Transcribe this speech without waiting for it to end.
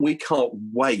we can't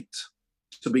wait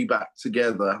to be back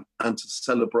together and to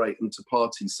celebrate and to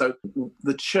party. So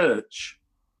the church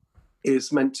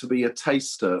is meant to be a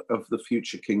taster of the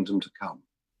future kingdom to come.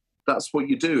 That's what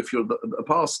you do if you're a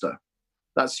pastor.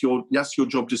 That's your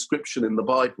job description in the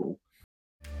Bible.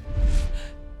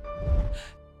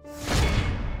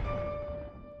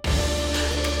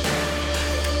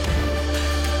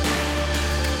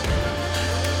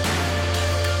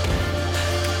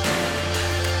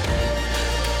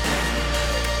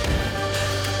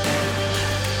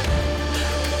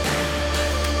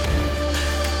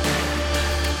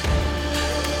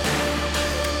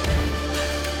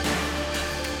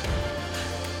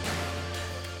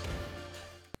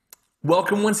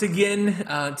 Welcome once again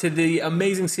to the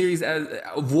amazing series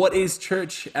of What is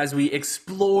Church, as we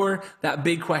explore that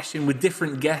big question with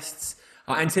different guests.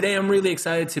 And today I'm really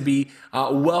excited to be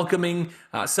welcoming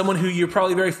someone who you're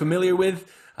probably very familiar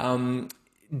with.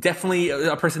 Definitely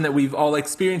a person that we've all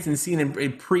experienced and seen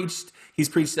and preached. He's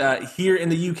preached here in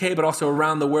the UK, but also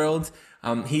around the world.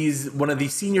 He's one of the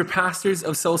senior pastors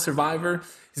of Soul Survivor.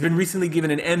 He's been recently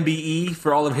given an MBE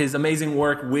for all of his amazing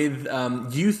work with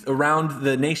youth around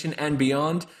the nation and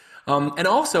beyond. And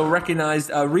also recognized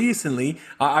recently,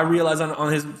 I realized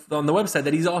on the website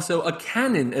that he's also a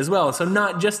canon as well. So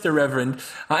not just a reverend.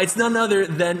 It's none other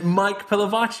than Mike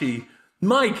Pilavachi.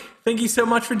 Mike, thank you so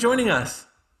much for joining us.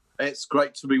 It's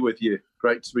great to be with you.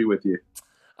 Great to be with you.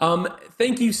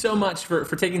 Thank you so much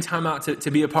for taking time out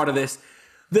to be a part of this.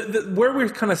 Where we're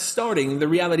kind of starting, the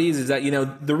reality is that,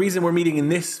 the reason we're meeting in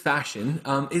this fashion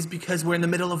is because we're in the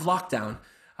middle of lockdown.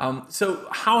 So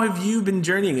how have you been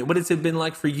journeying it? What has it been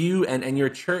like for you and your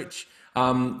church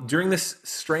during this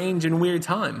strange and weird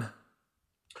time?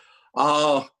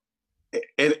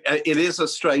 It is a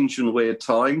strange and weird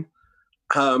time.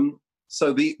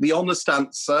 So the honest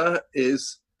answer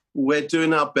is we're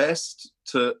doing our best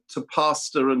to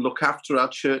pastor and look after our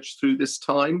church through this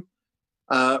time.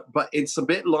 But it's a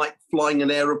bit like flying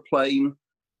an aeroplane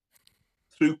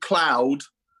through cloud,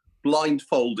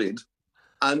 blindfolded,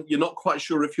 and you're not quite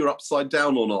sure if you're upside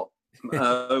down or not,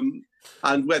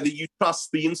 and whether you trust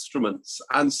the instruments.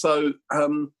 And so,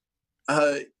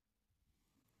 because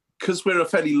we're a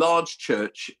fairly large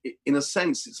church, in a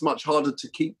sense, it's much harder to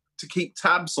keep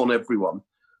tabs on everyone.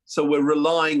 So we're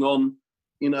relying on,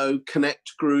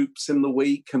 connect groups in the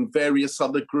week and various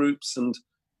other groups, and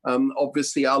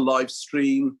obviously our live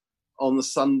stream on the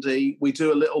Sunday. We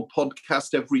do a little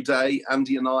podcast every day,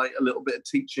 Andy and I, a little bit of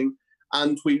teaching,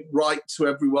 and we write to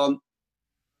everyone.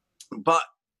 But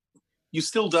you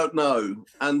still don't know.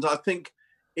 And I think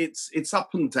it's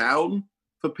up and down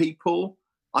for people.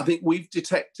 I think we've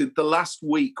detected the last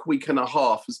week and a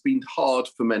half has been hard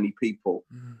for many people.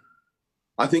 Mm.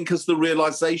 I think as the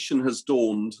realization has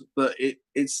dawned that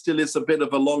it still is a bit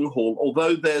of a long haul,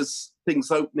 although there's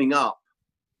things opening up.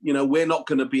 We're not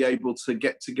going to be able to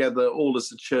get together all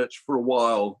as a church for a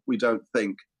while, we don't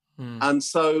think. Mm. And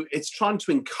so it's trying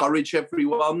to encourage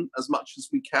everyone as much as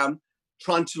we can,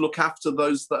 trying to look after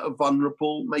those that are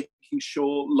vulnerable, making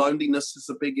sure loneliness is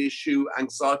a big issue,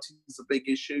 anxiety is a big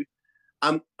issue.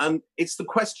 And it's the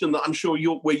question that I'm sure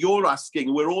you're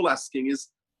asking, we're all asking, is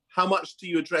how much do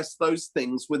you address those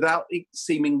things without it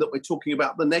seeming that we're talking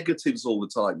about the negatives all the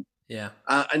time? Yeah.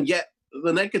 And yet,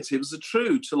 the negatives are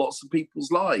true to lots of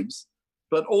people's lives,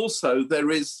 but also there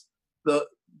is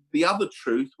the other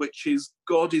truth, which is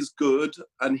God is good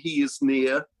and he is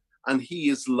near and he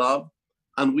is love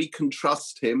and we can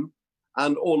trust him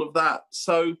and all of that.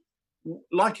 So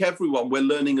like everyone, we're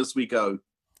learning as we go.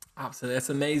 Absolutely. That's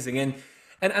amazing. And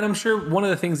I'm sure one of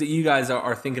the things that you guys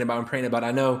are thinking about and praying about,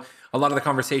 I know a lot of the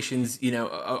conversations,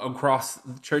 across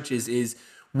churches is,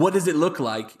 what does it look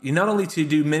like, not only to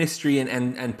do ministry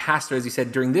and pastor, as you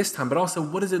said, during this time, but also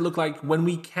what does it look like when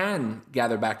we can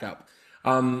gather back up?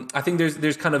 I think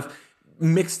there's kind of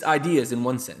mixed ideas in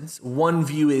one sense. One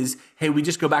view is, hey, we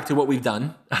just go back to what we've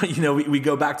done. We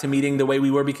go back to meeting the way we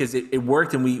were because it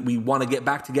worked and we want to get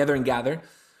back together and gather.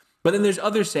 But then there's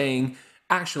others saying,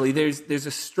 actually, there's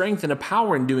a strength and a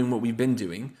power in doing what we've been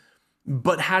doing,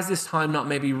 but has this time not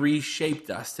maybe reshaped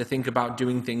us to think about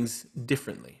doing things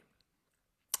differently?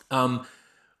 And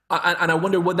I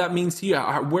wonder what that means to you.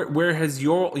 Where has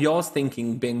y'all's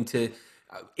thinking been to,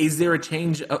 is there a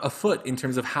change afoot in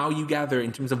terms of how you gather,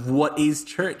 in terms of what is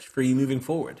church for you moving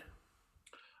forward?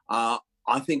 I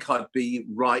think I'd be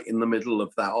right in the middle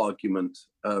of that argument,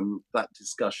 that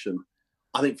discussion.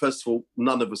 I think, first of all,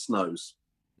 none of us knows.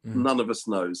 None of us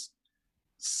knows.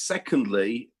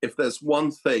 Secondly, if there's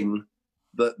one thing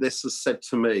that this has said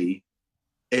to me,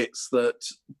 it's that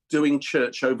doing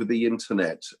church over the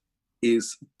internet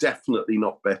is definitely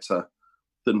not better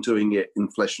than doing it in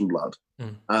flesh and blood.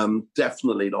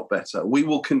 Definitely not better. We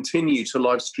will continue to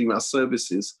live stream our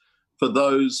services for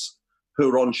those who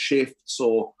are on shifts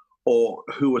or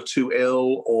who are too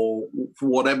ill or for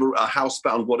whatever, a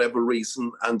housebound, whatever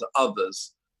reason, and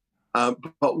others.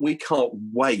 But we can't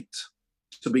wait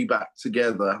to be back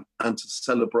together and to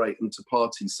celebrate and to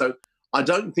party. So I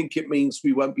don't think it means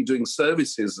we won't be doing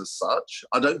services as such.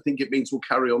 I don't think it means we'll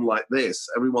carry on like this.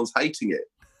 Everyone's hating it.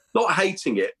 Not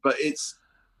hating it, but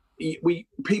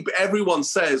everyone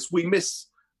says we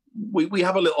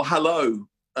have a little hello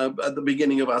at the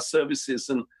beginning of our services,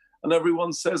 and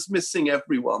everyone says missing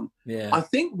everyone. Yeah. I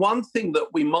think one thing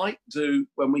that we might do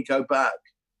when we go back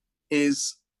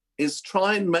is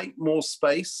try and make more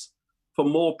space for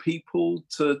more people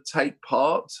to take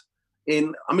part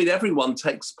in. I mean, everyone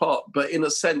takes part, but in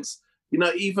a sense,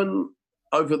 even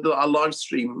over our live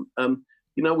stream,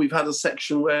 we've had a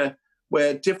section where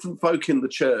different folk in the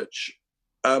church,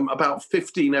 about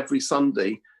 15 every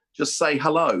Sunday, just say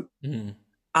hello. Mm.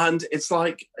 And it's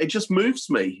like, it just moves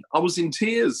me. I was in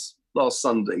tears last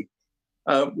Sunday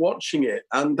watching it,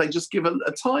 and they just give a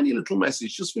tiny little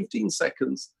message, just 15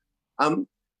 seconds.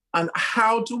 And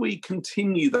how do we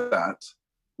continue that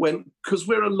because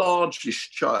we're a largish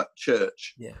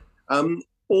church? Yeah.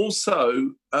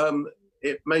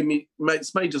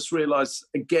 It's made us realise,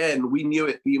 again, we knew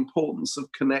it, the importance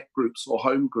of connect groups or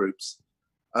home groups,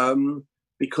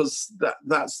 because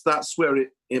that's where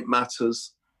it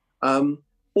matters.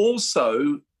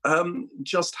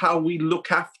 Just how we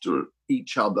look after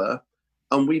each other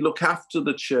and we look after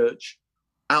the church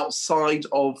outside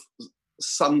of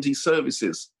Sunday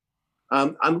services.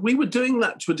 And we were doing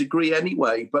that to a degree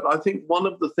anyway, but I think one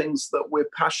of the things that we're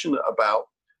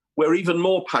even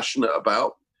more passionate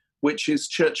about, which is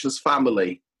church as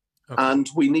family. Okay. And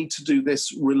we need to do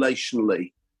this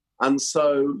relationally. And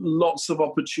so lots of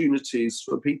opportunities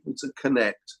for people to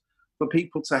connect, for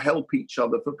people to help each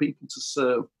other, for people to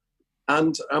serve.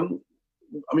 And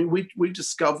we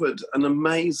discovered an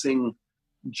amazing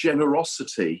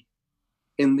generosity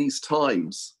in these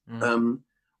times.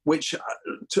 Which,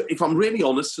 if I'm really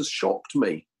honest, has shocked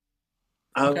me.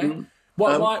 Okay.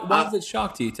 Why has it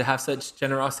shocked you to have such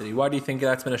generosity? Why do you think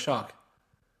that's been a shock?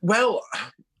 Well,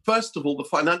 first of all, the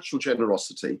financial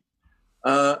generosity.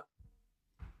 When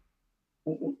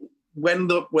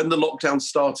the lockdown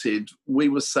started, we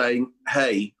were saying,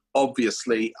 hey,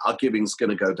 obviously our giving's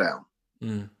going to go down.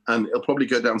 And it'll probably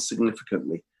go down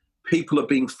significantly. People are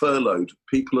being furloughed.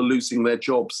 People are losing their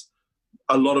jobs.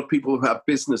 A lot of people who have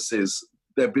businesses,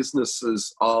 their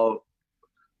businesses are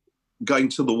going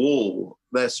to the wall.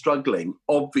 They're struggling.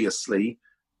 Obviously,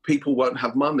 people won't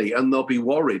have money and they'll be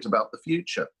worried about the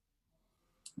future.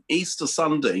 Easter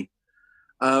Sunday,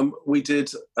 we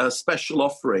did a special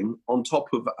offering on top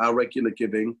of our regular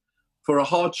giving for a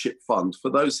hardship fund for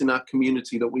those in our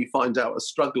community that we find out are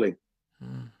struggling.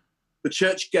 The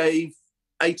church gave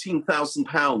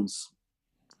 £18,000.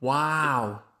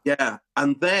 Wow. Yeah.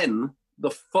 And then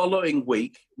the following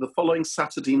week, the following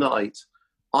Saturday night,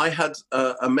 I had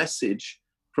a message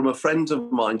from a friend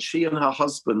of mine. She and her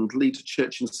husband lead a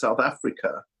church in South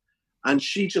Africa. And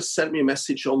she just sent me a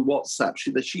message on WhatsApp.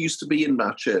 She used to be in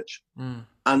our church.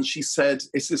 And she said,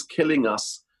 this is killing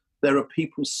us. There are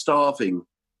people starving.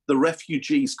 The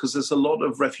refugees, because there's a lot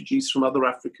of refugees from other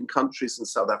African countries in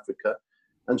South Africa.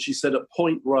 And she said at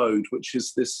Point Road, which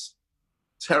is this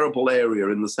terrible area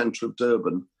in the centre of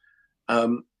Durban,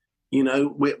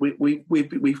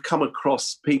 we've come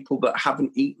across people that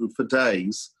haven't eaten for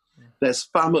days. There's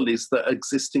families that are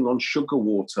existing on sugar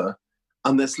water,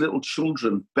 and there's little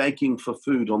children begging for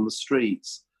food on the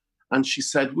streets. And she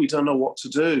said, we don't know what to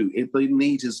do. The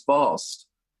need is vast.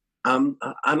 And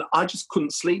I just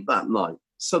couldn't sleep that night.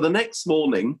 So the next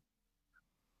morning,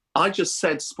 I just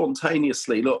said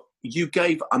spontaneously, look, you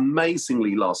gave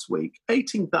amazingly last week,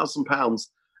 £18,000,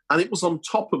 and it was on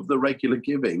top of the regular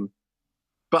giving.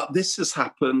 But this has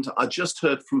happened. I just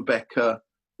heard from Becca.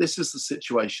 This is the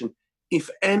situation.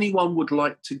 If anyone would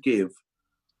like to give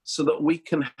so that we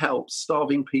can help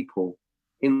starving people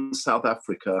in South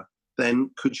Africa, then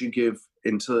could you give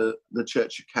into the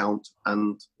church account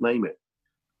and name it?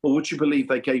 Or would you believe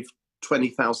they gave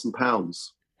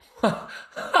 £20,000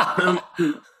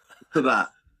 to that,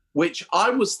 which I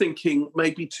was thinking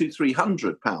maybe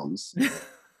 £200-300.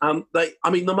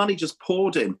 The money just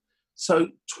poured in. So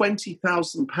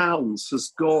 £20,000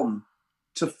 has gone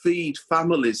to feed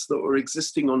families that were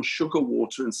existing on sugar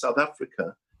water in South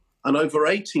Africa, and over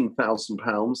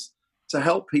 £18,000 to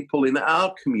help people in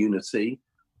our community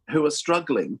who are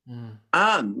struggling.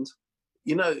 And,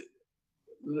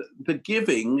 the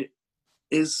giving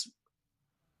is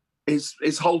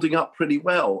is holding up pretty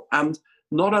well. And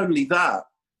not only that,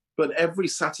 but every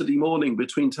Saturday morning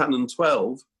between 10 and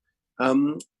 12,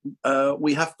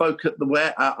 we have folk at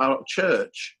our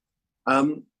church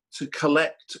to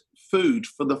collect food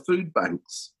for the food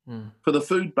banks, for the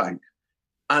food bank.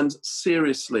 And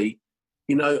seriously,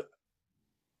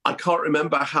 I can't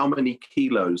remember how many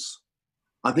kilos.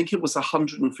 I think it was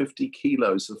 150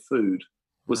 kilos of food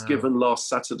was given last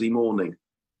Saturday morning.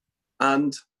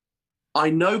 And I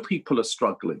know people are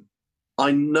struggling.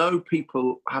 I know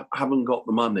people haven't got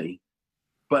the money,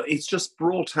 but it's just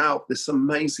brought out this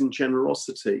amazing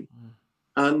generosity.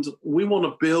 And we want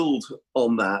to build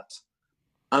on that.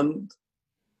 And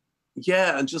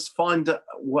just find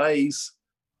ways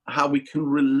how we can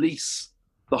release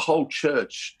the whole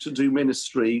church to do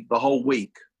ministry the whole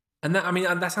week. And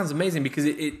that sounds amazing, because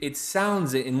it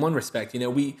sounds, in one respect,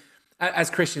 we, as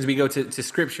Christians, we go to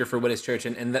Scripture for what is church,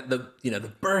 and that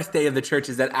the birthday of the church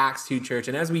is that Acts 2 church.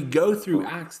 And as we go through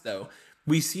Acts, though,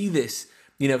 we see this,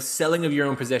 selling of your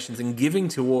own possessions and giving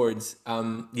towards,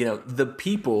 the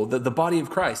people, the body of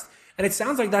Christ. And it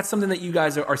sounds like that's something that you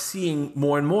guys are seeing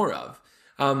more and more of,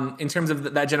 in terms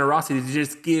of that generosity to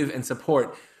just give and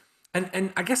support.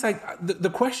 And I guess the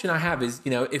question I have is,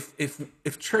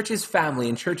 if church is family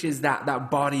and church is that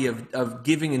body of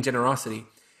giving and generosity,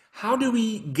 how do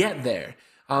we get there?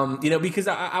 Because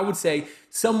I would say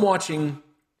some watching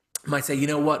might say, you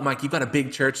know what, Mike, you've got a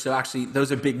big church, so actually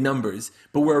those are big numbers,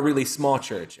 but we're a really small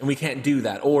church and we can't do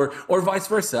that. Or vice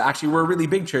versa. Actually, we're a really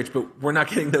big church, but we're not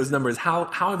getting those numbers. How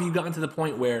have you gotten to the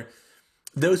point where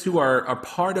those who are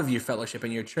part of your fellowship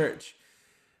and your church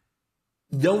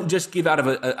don't just give out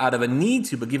of a need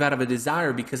to, but give out of a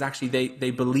desire, because actually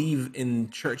they believe in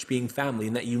church being family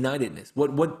and that unitedness?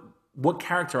 What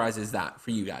characterizes that for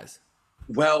you guys?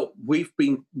 Well, we've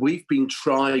been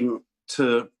trying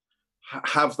to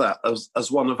have that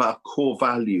as one of our core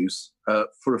values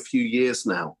for a few years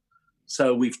now.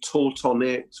 So we've taught on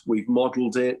it, we've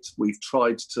modeled it, we've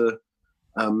tried to,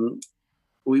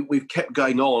 we've kept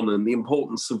going on, and the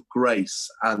importance of grace,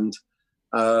 and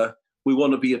we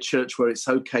want to be a church where it's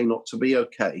okay not to be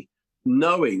okay,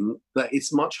 knowing that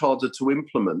it's much harder to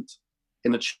implement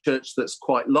in a church that's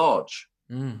quite large.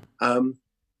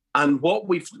 And what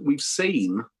we've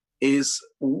seen is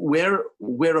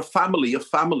we're a family of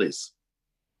families.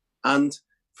 And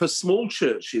for small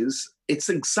churches, it's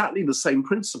exactly the same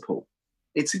principle.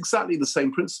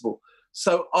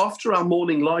 So after our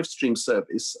morning live stream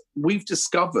service, we've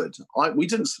discovered, we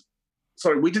didn't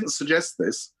suggest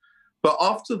this, but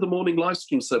after the morning live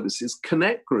stream services,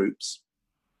 connect groups,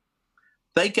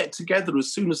 they get together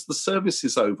as soon as the service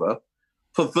is over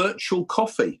for virtual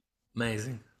coffee.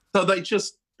 Amazing. So they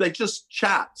just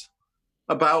chat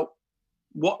about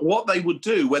what they would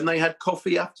do when they had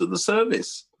coffee after the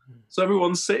service. So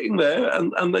everyone's sitting there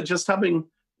and they're just having,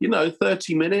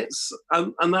 30 minutes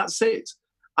and that's it.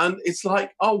 And it's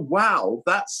like, oh, wow,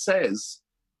 that says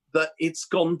that it's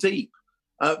gone deep.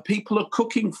 People are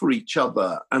cooking for each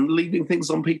other and leaving things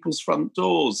on people's front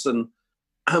doors and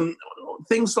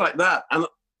things like that. And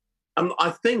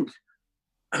I think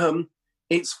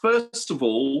it's, first of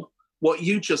all, what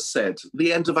you just said,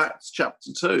 the end of Acts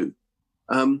chapter 2.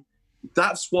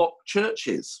 That's what church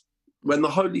is. When the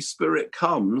Holy Spirit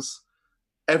comes,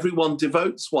 everyone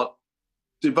devotes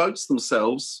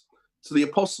themselves to the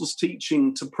apostles'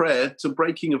 teaching, to prayer, to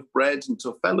breaking of bread, and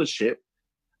to fellowship.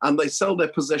 And they sell their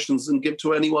possessions and give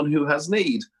to anyone who has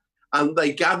need. And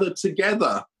they gather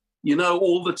together,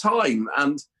 all the time.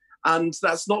 And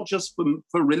that's not just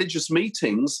for religious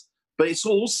meetings, but it's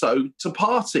also to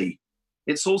party.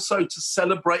 It's also to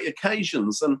celebrate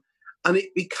occasions. And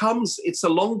it's a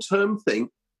long-term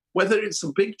thing, whether it's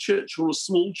a big church or a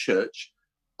small church.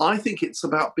 I think it's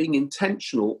about being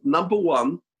intentional. Number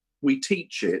one, we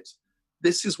teach it.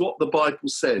 This is what the Bible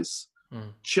says.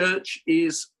 Church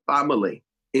is family.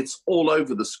 It's all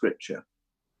over the scripture.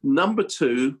 Number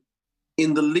two,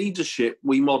 in the leadership,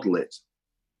 we model it.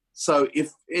 So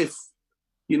if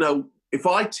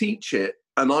I teach it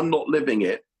and I'm not living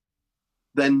it,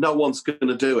 then no one's going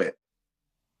to do it.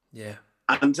 Yeah.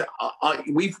 And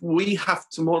we have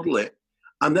to model it.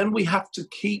 And then we have to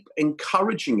keep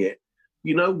encouraging it.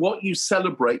 What you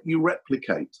celebrate, you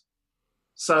replicate.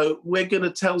 So we're going to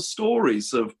tell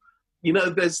stories of,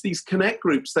 there's these connect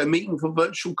groups, they're meeting for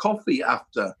virtual coffee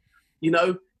after.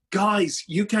 Guys,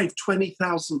 you gave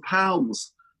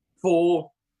 £20,000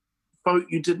 for folk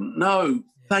you didn't know.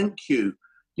 Thank you.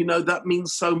 That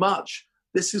means so much.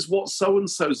 This is what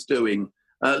so-and-so's doing.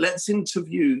 Let's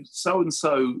interview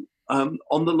so-and-so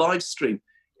on the live stream.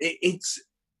 It's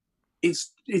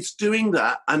doing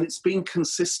that, and it's being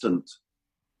consistent.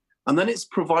 And then it's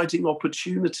providing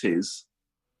opportunities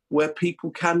where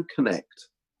people can connect.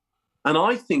 And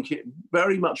I think it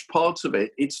very much part of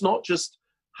it, it's not just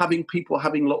having people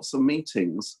having lots of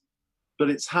meetings, but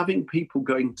it's having people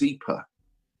going deeper.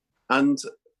 And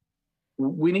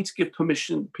we need to give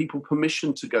people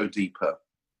permission to go deeper.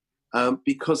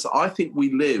 Because I think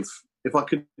we live, if I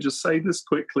could just say this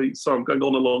quickly, sorry, I'm going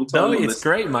on a long time. No, it's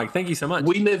great, Mike. Thank you so much.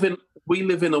 We live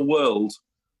in a world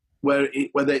where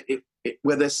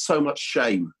there's so much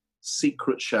shame,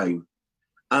 secret shame.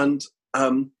 And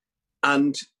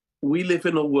we live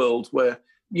in a world where,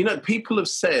 people have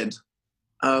said,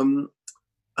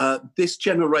 this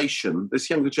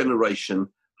younger generation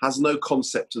has no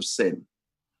concept of sin.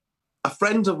 A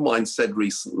friend of mine said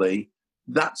recently,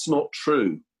 that's not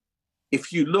true.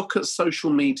 If you look at social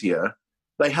media,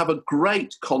 they have a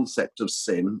great concept of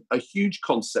sin, a huge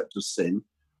concept of sin.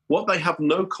 What they have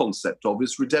no concept of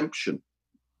is redemption.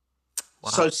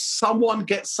 Wow. So someone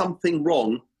gets something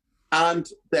wrong and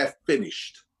they're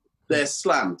finished. They're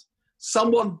slammed.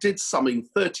 Someone did something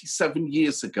 37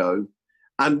 years ago,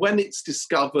 and when it's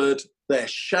discovered, they're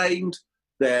shamed,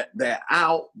 they're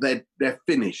out, they're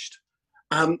finished.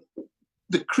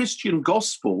 The Christian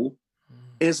gospel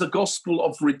is a gospel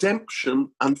of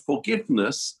redemption and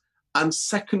forgiveness and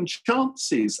second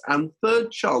chances and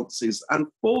third chances and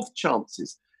fourth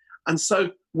chances. And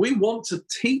so we want to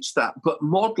teach that, but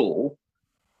model.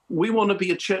 We want to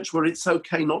be a church where it's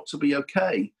okay not to be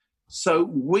okay. So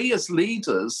we as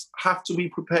leaders have to be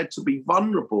prepared to be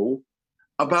vulnerable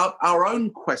about our own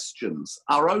questions,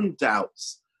 our own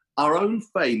doubts, our own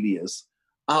failures,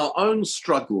 our own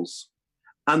struggles.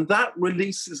 And that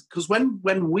releases, because when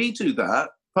we do that,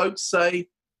 folks say,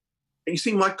 you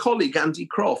see my colleague, Andy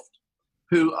Croft,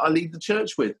 who I lead the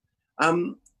church with,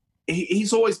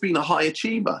 he's always been a high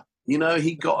achiever.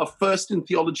 He got a first in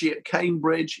theology at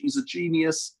Cambridge. He's a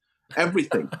genius,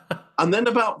 everything. And then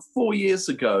about 4 years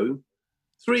ago,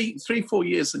 4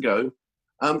 years ago,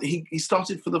 he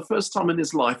started for the first time in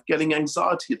his life getting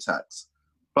anxiety attacks.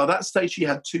 By that stage, he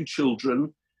had 2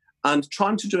 children, and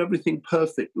trying to do everything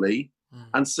perfectly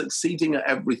and succeeding at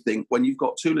everything when you've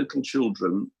got 2 little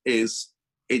children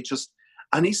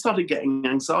and he started getting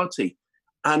anxiety,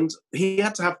 and he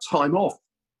had to have time off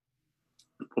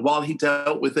while he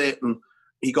dealt with it, and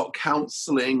he got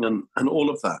counseling and all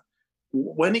of that.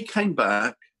 When he came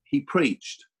back, he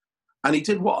preached, and he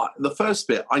did the first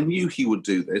bit, I knew he would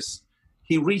do this.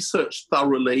 He researched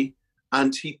thoroughly,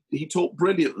 and he taught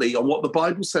brilliantly on what the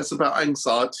Bible says about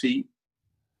anxiety,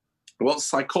 what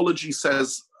psychology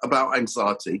says about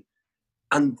anxiety.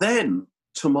 And then,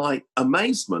 to my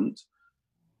amazement,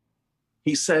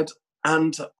 he said,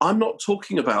 and I'm not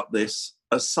talking about this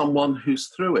as someone who's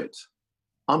through it.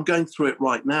 I'm going through it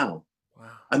right now.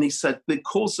 Wow. And he said, the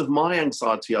cause of my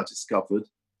anxiety, I discovered,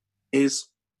 is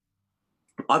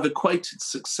I've equated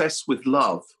success with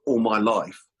love all my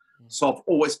life. So I've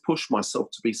always pushed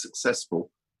myself to be successful,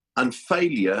 and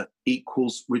failure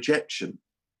equals rejection.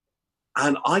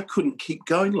 And I couldn't keep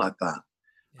going like that.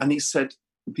 And he said,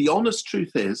 the honest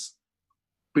truth is,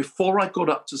 before I got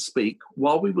up to speak,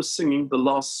 while we were singing the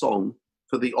last song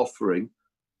for the offering,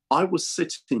 I was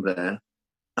sitting there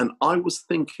and I was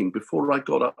thinking, before I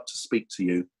got up to speak to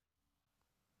you,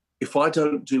 if I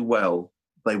don't do well,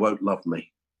 they won't love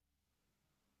me.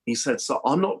 He said, so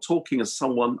I'm not talking as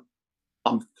someone,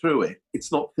 I'm through it.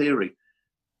 It's not theory.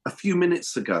 A few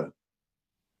minutes ago,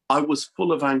 I was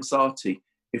full of anxiety.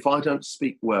 If I don't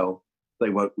speak well, they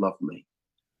won't love me.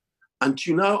 And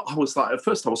I was like, at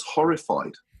first I was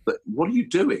horrified that, what are you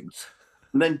doing?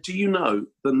 And then,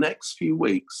 the next few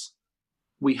weeks,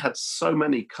 we had so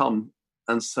many come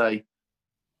and say,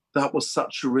 that was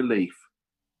such a relief.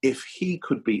 If he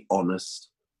could be honest,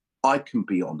 I can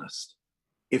be honest.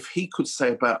 If he could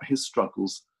say about his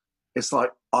struggles, it's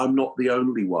like, I'm not the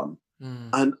only one.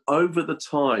 And over the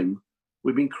time,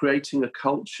 we've been creating a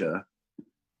culture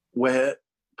where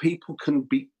people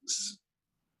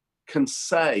can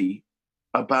say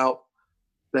about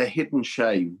their hidden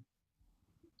shame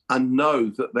and know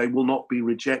that they will not be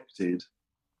rejected,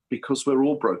 because we're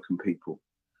all broken people.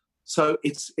 So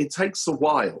it takes a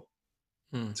while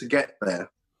to get there,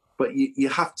 but you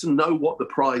have to know what the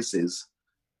prize is,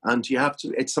 and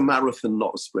it's a marathon,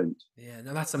 not a sprint. Yeah,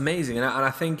 no, that's amazing. And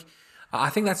I think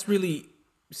that's really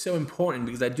so important,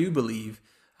 because I do believe,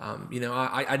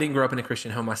 I didn't grow up in a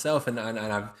Christian home myself, and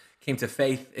I've came to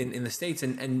faith in the States,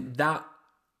 and that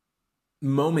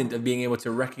moment of being able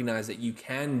to recognize that you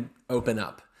can open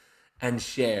up and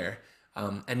share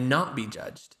and not be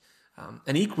judged.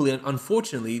 And equally,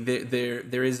 unfortunately,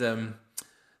 there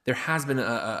has been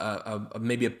a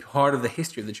maybe a part of the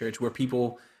history of the church where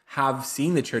people have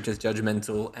seen the church as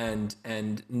judgmental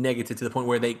and negative to the point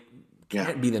where they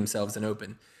can't be themselves and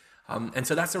open. And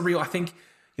so that's a real, I think,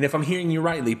 if I'm hearing you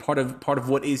rightly, part of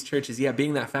what is church is,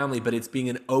 being that family, but it's being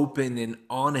an open and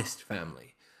honest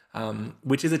family,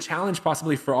 which is a challenge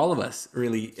possibly for all of us,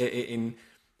 really. In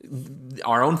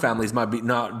our own families might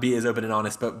not be as open and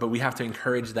honest, but we have to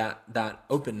encourage that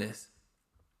openness.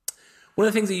 One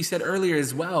of the things that you said earlier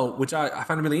as well, which I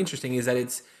found really interesting, is that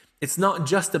it's not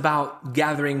just about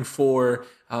gathering for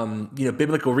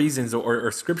biblical reasons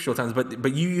or scriptural times,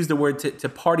 but you use the word to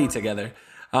party together.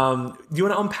 Do you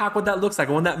want to unpack what that looks like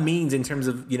and what that means in terms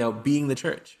of being the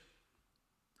church?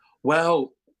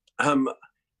 Well,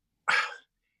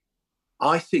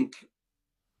 I think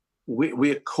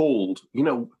we're called.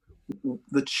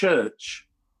 The church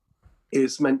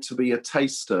is meant to be a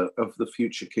taster of the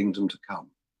future kingdom to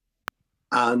come,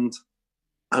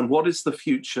 and what is the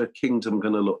future kingdom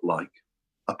going to look like?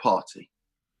 A party.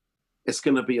 It's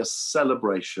going to be a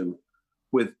celebration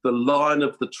with the Lion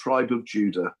of the tribe of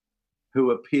Judah,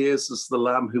 who appears as the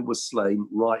Lamb who was slain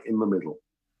right in the middle.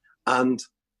 And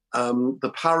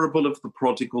the parable of the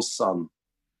prodigal son,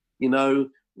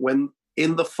 when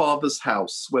in the father's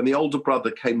house, when the older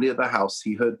brother came near the house,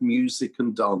 he heard music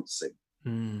and dancing.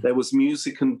 There was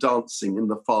music and dancing in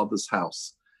the father's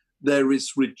house. There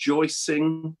is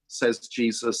rejoicing, says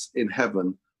Jesus, in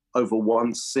heaven over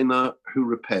one sinner who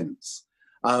repents.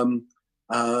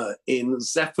 In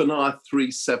Zephaniah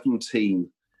 3:17,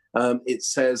 it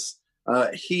says,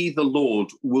 he, the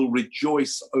Lord, will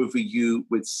rejoice over you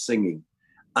with singing.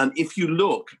 And if you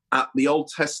look at the Old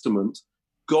Testament,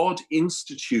 God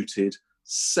instituted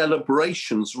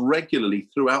celebrations regularly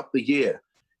throughout the year.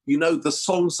 The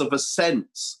songs of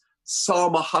ascents,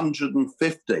 Psalm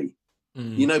 150,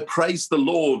 praise the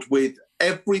Lord with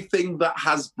everything that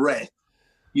has breath,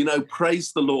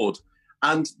 praise the Lord.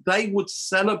 And they would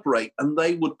celebrate and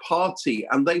they would party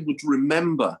and they would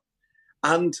remember.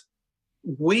 And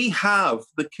we have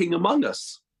the King among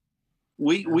us.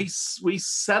 We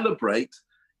celebrate,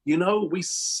 we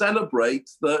celebrate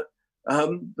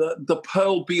the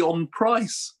pearl beyond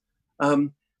price.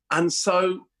 And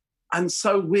so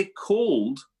we're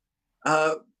called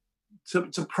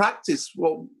to practice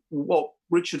what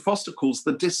Richard Foster calls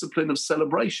the discipline of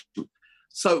celebration.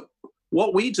 So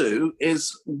what we do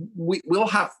is we'll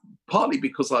have, partly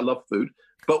because I love food,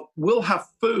 but we'll have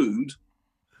food.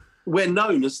 We're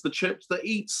known as the church that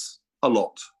eats a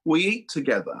lot. We eat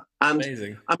together.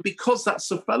 And because that's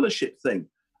a fellowship thing,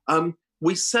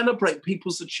 we celebrate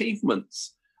people's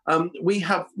achievements. We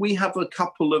have a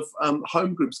couple of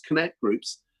home groups, connect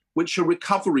groups, which are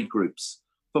recovery groups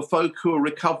for folk who are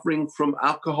recovering from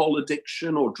alcohol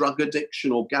addiction or drug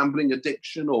addiction or gambling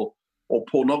addiction or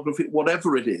pornography,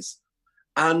 whatever it is.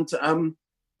 And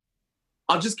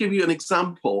I'll just give you an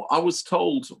example. I was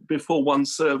told before one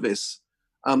service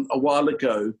a while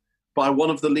ago by one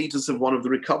of the leaders of one of the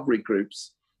recovery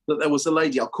groups that there was a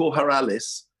lady, I'll call her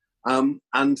Alice,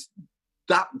 and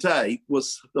that day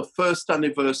was the first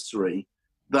anniversary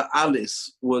that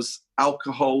Alice was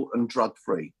alcohol and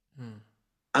drug-free.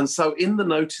 And so in the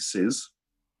notices,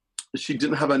 she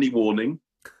didn't have any warning.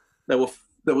 There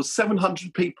were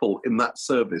 700 people in that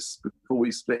service before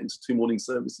we split into 2 morning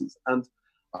services. And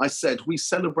I said, we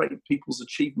celebrate people's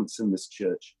achievements in this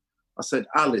church. I said,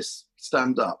 Alice,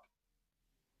 stand up.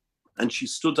 And she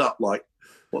stood up like,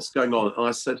 what's going on? And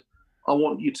I said, I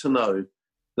want you to know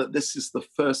that this is the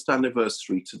first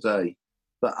anniversary today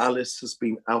that Alice has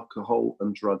been alcohol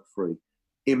and drug-free.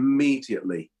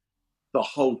 Immediately, the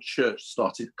whole church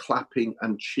started clapping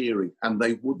and cheering, and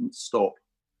they wouldn't stop.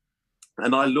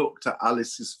 And I looked at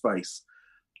Alice's face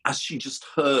as she just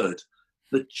heard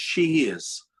the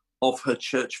cheers of her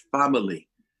church family.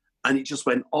 And it just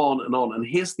went on and on. And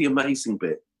here's the amazing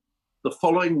bit. The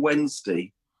following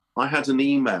Wednesday, I had an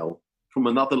email from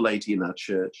another lady in our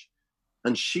church,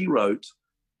 and she wrote,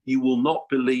 you will not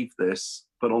believe this,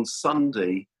 but on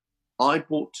Sunday, I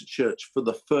brought to church for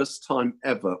the first time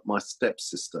ever my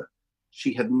stepsister.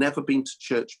 She had never been to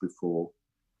church before.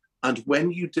 And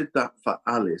when you did that for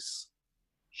Alice,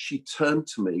 she turned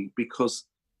to me because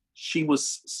she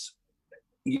was,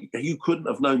 you couldn't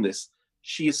have known this,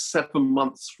 she is 7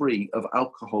 months free of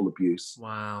alcohol abuse.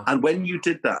 Wow. And when you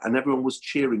did that and everyone was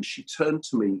cheering, she turned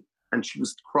to me and she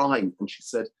was crying and she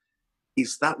said,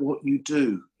 is that what you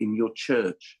do in your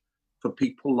church for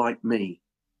people like me?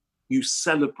 You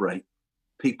celebrate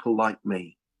people like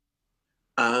me.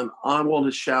 And I want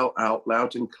to shout out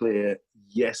loud and clear,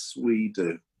 yes, we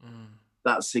do.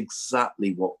 That's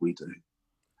exactly what we do.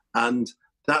 And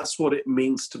that's what it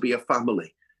means to be a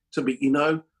family, to be, in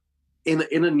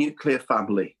a nuclear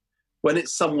family. When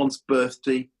it's someone's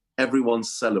birthday, everyone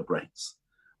celebrates.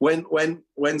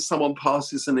 When someone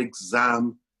passes an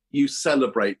exam, you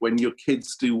celebrate. When your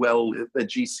kids do well at their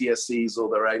GCSEs or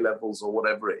their A-levels or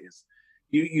whatever it is,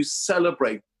 you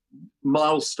celebrate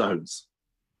milestones.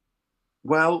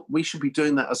 Well, we should be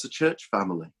doing that as a church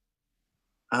family.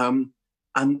 And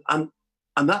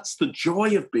that's the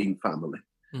joy of being family.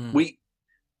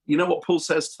 You know what Paul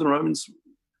says to the Romans?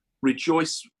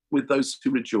 Rejoice with those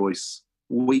who rejoice,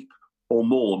 weep or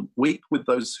mourn. Weep with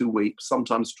those who weep,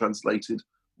 sometimes translated,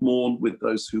 mourn with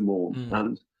those who mourn.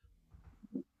 And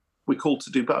we're called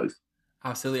to do both.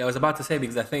 Absolutely. I was about to say,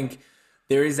 because I think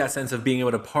there is that sense of being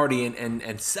able to party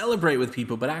and celebrate with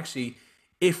people, but actually,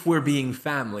 if we're being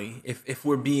family, if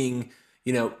we're being,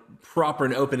 proper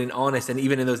and open and honest, and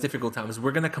even in those difficult times,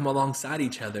 we're going to come alongside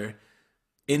each other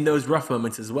in those rough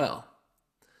moments as well.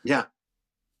 Yeah.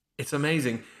 It's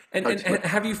amazing. And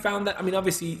have you found that,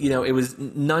 obviously, it was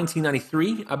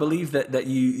 1993, I believe, that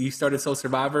you started Soul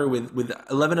Survivor with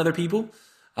 11 other people,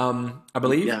 I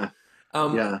believe. Yeah.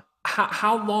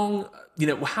 How long,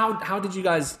 how did you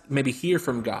guys maybe hear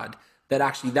from God that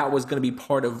actually that was going to be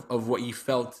part of what you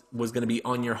felt was going to be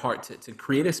on your heart to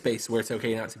create a space where it's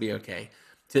okay not to be okay,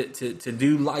 to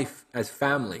do life as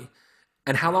family?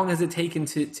 And how long has it taken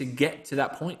to get to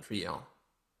that point for you?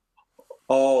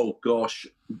 Oh, gosh.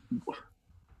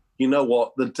 You know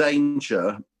what? The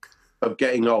danger of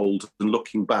getting old and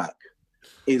looking back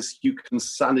is you can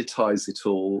sanitize it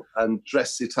all and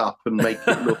dress it up and make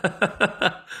it look.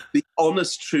 The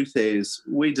honest truth is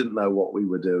we didn't know what we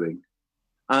were doing.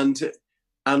 And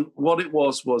what it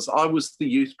was I was the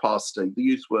youth pastor, the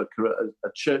youth worker at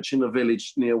a church in a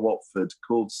village near Watford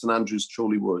called St Andrew's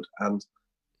Chorley Wood. And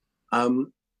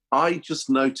I just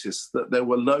noticed that there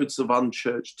were loads of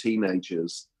unchurched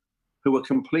teenagers who were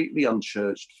completely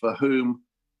unchurched, for whom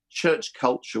church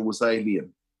culture was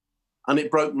alien. And it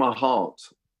broke my heart.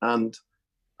 And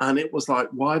it was like,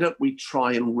 why don't we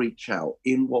try and reach out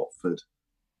in Watford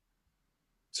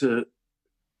to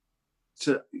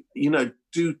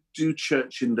do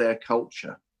church in their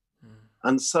culture?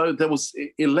 And so there was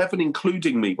 11,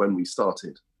 including me, when we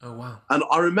started. Oh, wow. And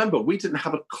I remember we didn't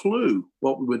have a clue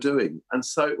what we were doing. And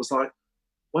so it was like,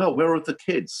 well, where are the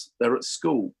kids? They're at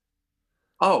school.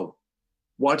 Oh,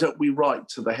 why don't we write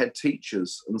to the head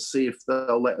teachers and see if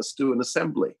they'll let us do an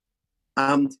assembly?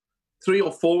 And 3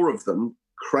 or 4 of them,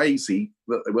 crazy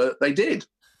that they were, they did.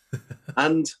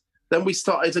 And then we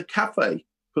started a cafe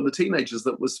for the teenagers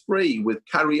that was free, with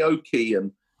karaoke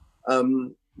and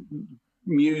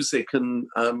music and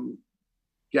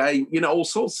game, all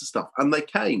sorts of stuff. And they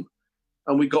came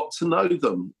and we got to know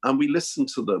them and we listened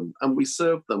to them and we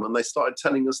served them, and they started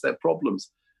telling us their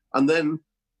problems. And then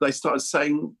they started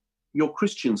saying, you're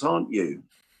Christians, aren't you?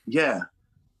 Yeah.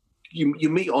 You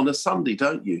meet on a Sunday,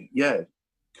 don't you? Yeah.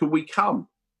 Could we come?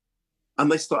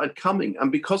 And they started coming.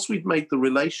 And because we'd made the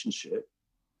relationship,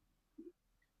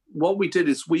 what we did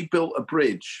is we built a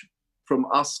bridge from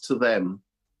us to them.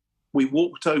 We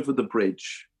walked over the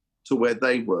bridge to where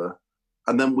they were,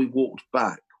 and then we walked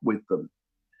back with them.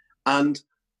 And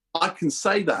I can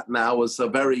say that now as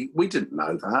we didn't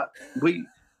know that. We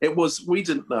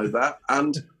didn't know that.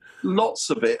 And lots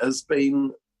of it has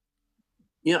been,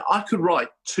 I could write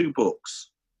 2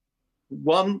 books.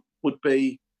 One would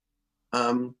be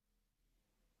all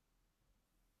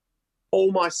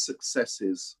my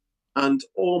successes and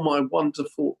all my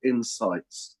wonderful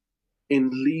insights in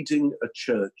leading a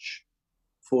church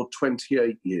for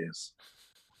 28 years.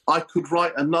 I could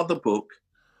write another book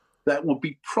that would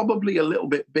be probably a little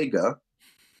bit bigger,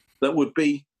 that would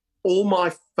be all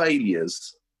my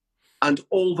failures and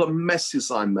all the messes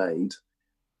I made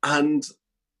and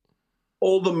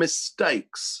all the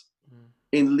mistakes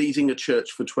in leading a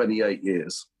church for 28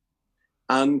 years.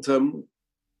 And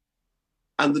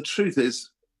the truth is,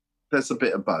 there's a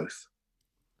bit of both.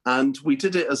 And we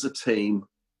did it as a team.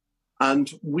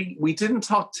 And we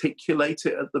didn't articulate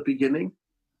it at the beginning,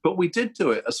 but we did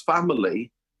do it as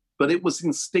family. But it was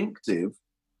instinctive.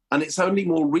 And it's only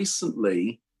more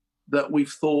recently that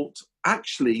we've thought,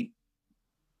 actually,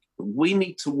 we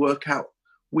need to work out.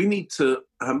 We need to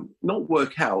not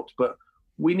work out, but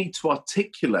we need to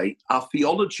articulate our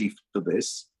theology for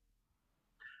this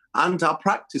and our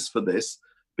practice for this,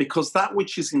 because that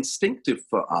which is instinctive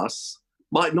for us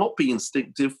might not be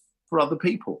instinctive for other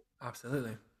people.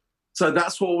 Absolutely. So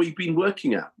that's what we've been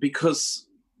working at, because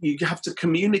you have to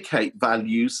communicate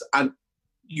values and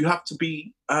you have to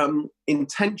be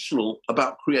intentional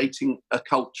about creating a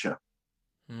culture.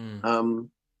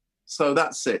 So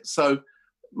that's it. So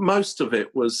most of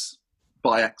it was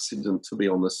by accident, to be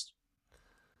honest,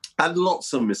 and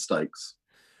lots of mistakes.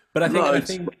 But I Loads.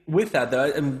 think with that,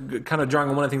 though, and kind of drawing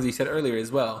on one of the things you said earlier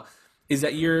as well, is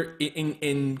that you're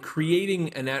in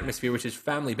creating an atmosphere which is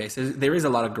family based. There is a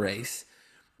lot of grace,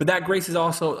 but that grace is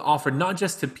also offered not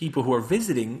just to people who are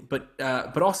visiting,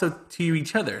 but also to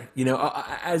each other. You know,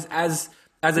 as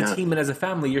a team and as a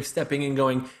family, you're stepping in,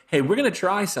 going, "Hey, we're going to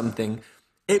try something.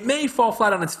 It may fall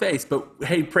flat on its face, but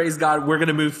hey, praise God, we're going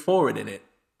to move forward in it."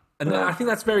 And I think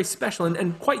that's very special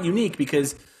and quite unique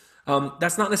because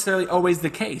that's not necessarily always the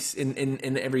case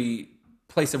in every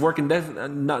place of work, and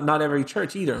not every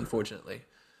church either, unfortunately.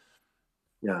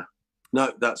 Yeah,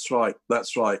 no, that's right.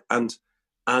 That's right. And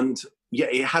yeah,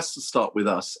 it has to start with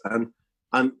us. And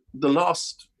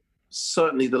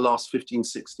certainly the last 15,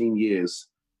 16 years,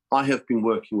 I have been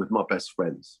working with my best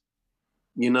friends.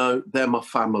 You know, they're my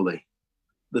family,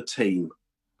 the team,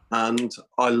 and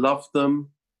I love them.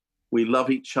 We love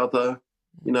each other.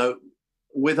 You know,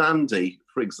 with Andy,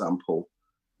 for example,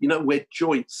 you know, we're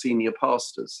joint senior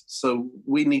pastors, so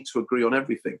we need to agree on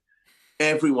everything.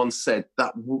 Everyone said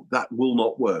that will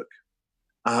not work,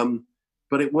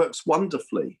 but it works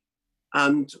wonderfully,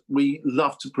 and we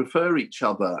love to prefer each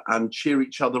other and cheer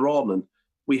each other on, and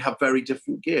we have very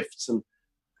different gifts. And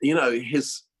you know,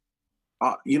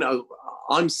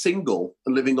 I'm single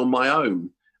and living on my own,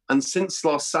 and since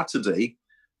last Saturday,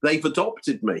 they've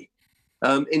adopted me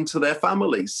into their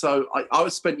family. So I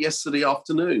was spent yesterday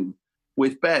afternoon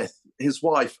with Beth, his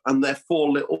wife, and their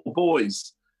 4 little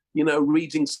boys, you know,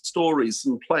 reading stories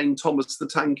and playing Thomas the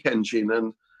Tank Engine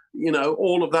and, you know,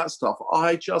 all of that stuff.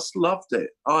 I just loved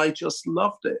it.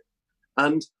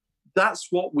 And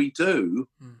that's what we do,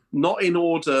 not in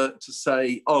order to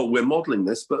say, oh, we're modeling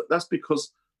this, but that's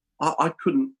because I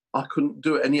couldn't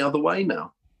do it any other way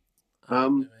now.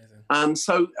 And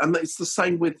it's the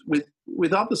same with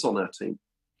others on our team.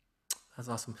 That's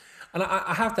awesome. And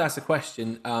I have to ask a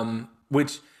question,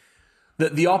 which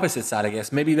the opposite side, I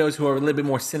guess, maybe those who are a little bit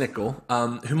more cynical,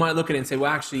 who might look at it and say,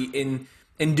 well, actually,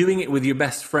 in doing it with your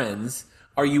best friends,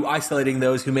 are you isolating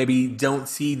those who maybe don't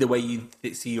see the way you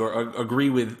see or agree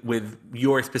with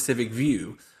your specific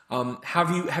view?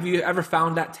 Have you ever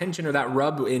found that tension or that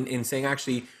rub in saying,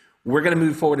 actually, we're going to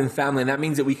move forward in family, and that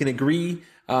means that we can agree,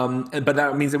 but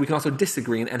that means that we can also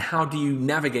disagree. And how do you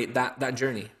navigate that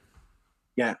journey?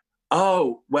 Yeah.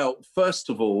 Oh, well, first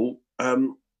of all,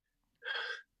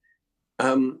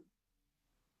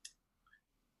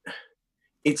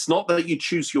 it's not that you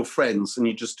choose your friends and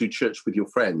you just do church with your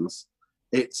friends.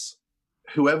 It's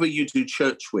whoever you do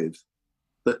church with,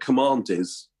 the command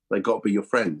is they got to be your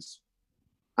friends.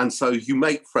 And so you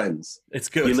make friends. It's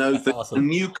good. You know, the awesome.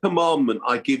 new commandment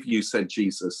I give you, said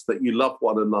Jesus, that you love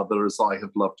one another as I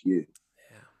have loved you.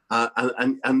 Yeah.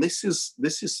 And this is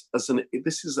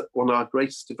one of our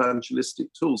greatest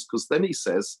evangelistic tools, because then he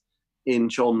says in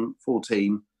John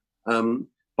 14,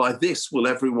 by this will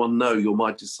everyone know you're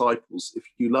my disciples if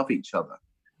you love each other.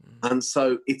 And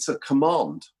so it's a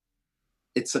command.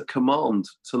 It's a command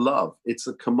to love. It's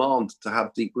a command to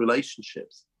have deep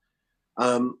relationships.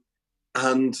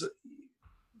 And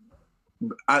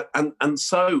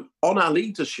so on our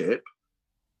leadership,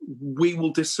 we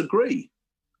will disagree.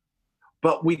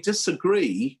 But we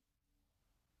disagree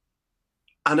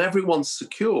and everyone's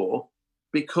secure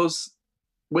because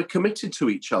we're committed to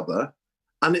each other.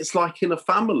 And it's like in a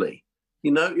family.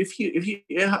 You know, if you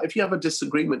have a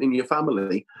disagreement in your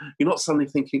family, you're not suddenly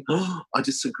thinking, oh, I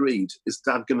disagreed. Is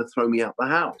Dad going to throw me out the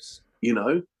house? You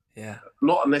know? Yeah.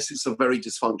 Not unless it's a very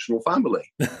dysfunctional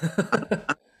family.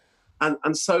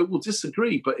 and so we'll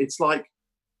disagree, but it's like,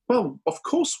 well, of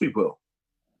course we will.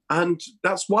 And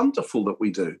that's wonderful that we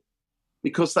do,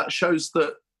 because that shows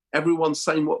that everyone's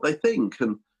saying what they think,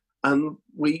 and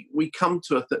we come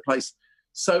to a place.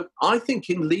 So I think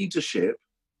in leadership,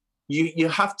 you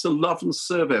have to love and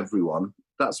serve everyone.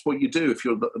 That's what you do if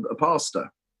you're a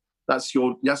pastor. That's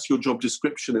your job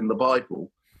description in the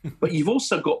Bible. But you've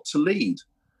also got to lead.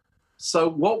 So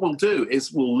what we'll do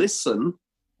is we'll listen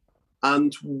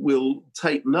and we'll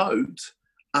take note,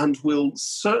 and we'll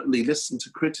certainly listen to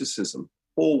criticism.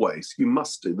 Always. You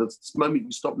must do. The moment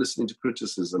you stop listening to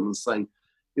criticism and saying,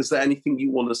 is there anything you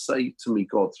want to say to me,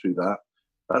 God, through that?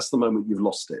 That's the moment you've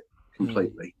lost it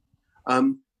completely.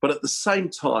 But at the same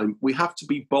time, we have to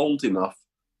be bold enough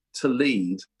to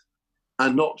lead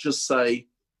and not just say,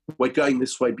 we're going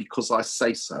this way because I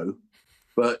say so,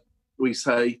 but we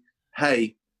say,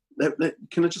 hey,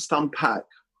 can I just unpack?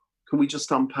 Can we just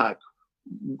unpack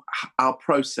our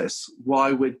process,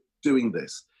 why we're doing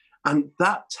this? And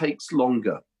that takes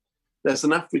longer. There's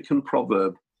an African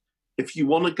proverb: if you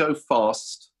want to go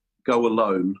fast, go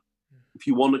alone. If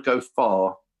you want to go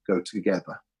far, go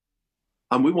together.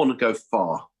 And we want to go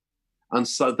far. And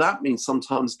so that means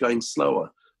sometimes going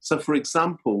slower. So, for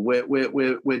example,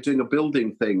 we're doing a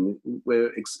building thing.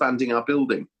 We're expanding our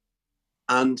building.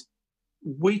 And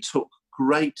we took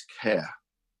great care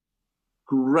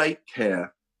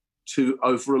to,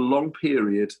 over a long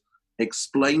period,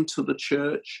 explain to the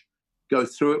church, go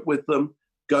through it with them,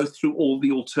 go through all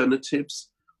the alternatives.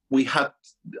 We had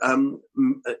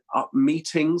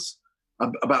meetings,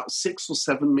 about 6 or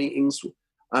 7 meetings,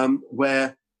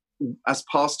 where as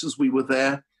pastors we were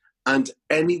there, and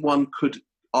anyone could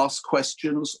ask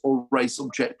questions or raise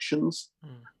objections.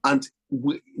 And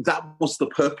that was the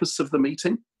purpose of the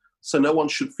meeting. So no one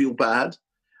should feel bad.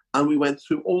 And we went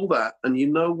through all that. And you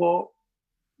know what?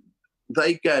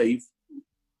 They gave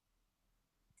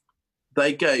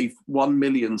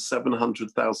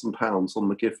 £1,700,000 on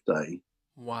the gift day.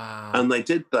 Wow. And they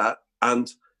did that.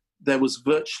 And there was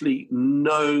virtually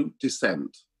no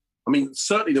dissent. I mean,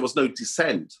 certainly there was no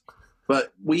dissent,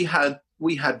 but we had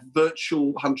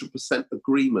virtual 100%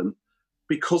 agreement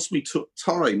because we took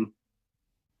time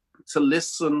to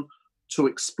listen, to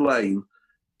explain,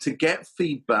 to get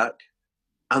feedback,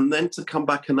 and then to come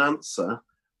back and answer.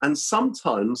 And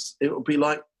sometimes it will be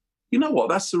like, you know what,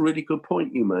 that's a really good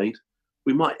point you made.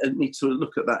 We might need to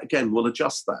look at that again. We'll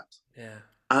adjust that. Yeah.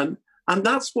 And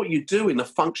that's what you do in a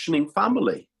functioning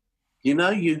family.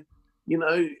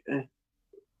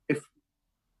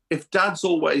 If Dad's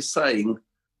always saying,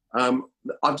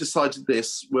 I've decided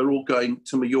this, we're all going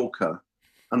to Mallorca,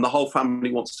 and the whole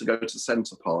family wants to go to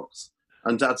Center Parcs,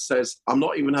 and Dad says, I'm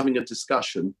not even having a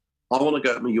discussion, I want to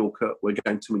go to Mallorca, we're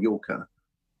going to Mallorca.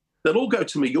 They'll all go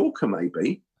to Mallorca,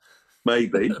 maybe,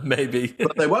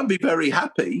 but they won't be very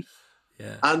happy.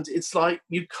 Yeah. And it's like,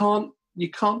 you can't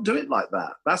do it like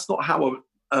that. That's not how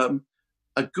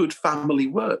a good family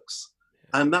works.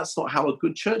 And that's not how a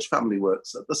good church family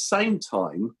works. At the same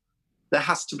time, there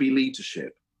has to be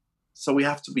leadership. So we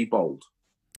have to be bold.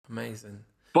 Amazing.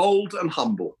 Bold and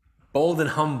humble. Bold and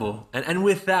humble. And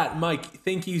with that, Mike,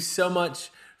 thank you so much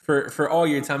for all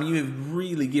your time. You have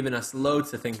really given us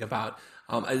loads to think about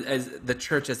as the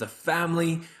church as a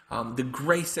family, the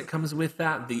grace that comes with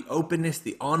that, the openness,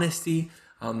 the honesty.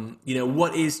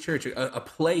 What is church? A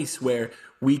place where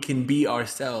we can be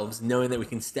ourselves, knowing that we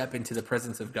can step into the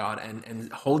presence of God and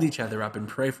hold each other up and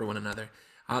pray for one another.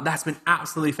 That's been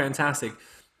absolutely fantastic.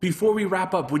 Before we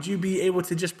wrap up, would you be able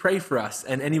to just pray for us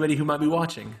and anybody who might be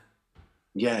watching?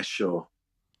 Yeah, sure.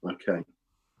 Okay.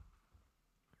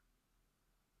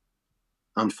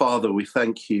 And Father, we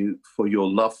thank you for your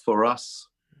love for us.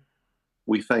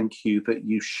 We thank you that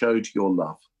you showed your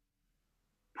love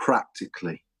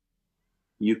practically.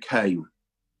 You came.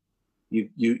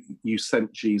 You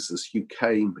sent Jesus. You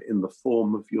came in the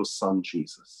form of your Son,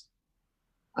 Jesus.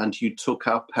 And you took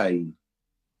our pain,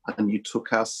 and you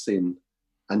took our sin,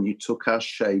 and you took our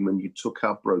shame, and you took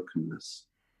our brokenness,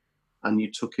 and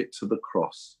you took it to the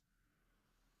cross.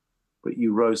 But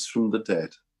you rose from the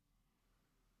dead.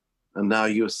 And now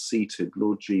you are seated,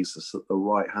 Lord Jesus, at the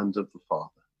right hand of the Father.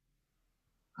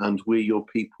 And we, your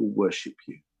people, worship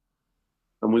you.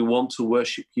 And we want to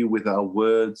worship you with our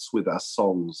words, with our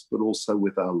songs, but also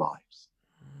with our lives.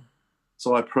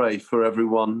 So I pray for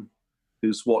everyone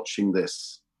who's watching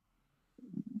this,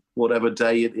 whatever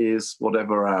day it is,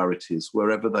 whatever hour it is,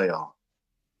 wherever they are.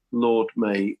 Lord,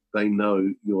 may they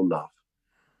know your love.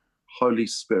 Holy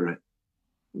Spirit,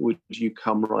 would you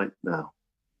come right now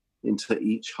into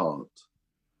each heart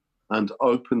and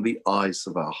open the eyes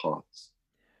of our hearts,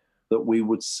 that we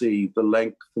would see the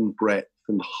length and breadth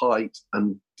and height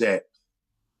and depth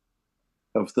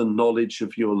of the knowledge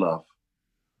of your love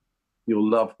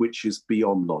which is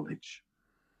beyond knowledge,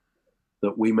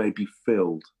 that we may be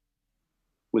filled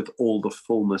with all the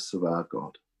fullness of our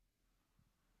God.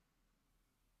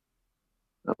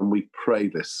 And we pray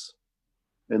this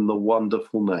in the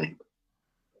wonderful name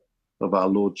of our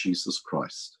Lord Jesus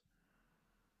Christ.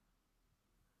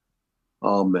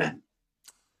 Amen.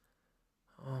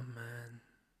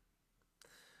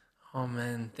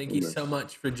 Amen. Thank you so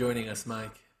much for joining us,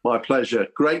 Mike. My pleasure.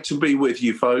 Great to be with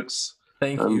you, folks.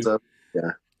 Thank you.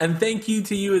 Yeah. And thank you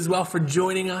to you as well for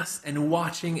joining us and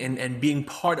watching and being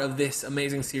part of this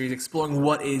amazing series, exploring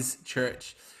what is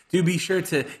church. Do be sure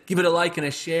to give it a like and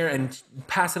a share and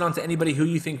pass it on to anybody who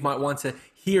you think might want to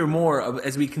hear more of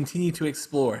as we continue to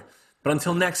explore. But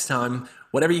until next time,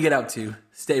 whatever you get up to,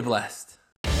 stay blessed.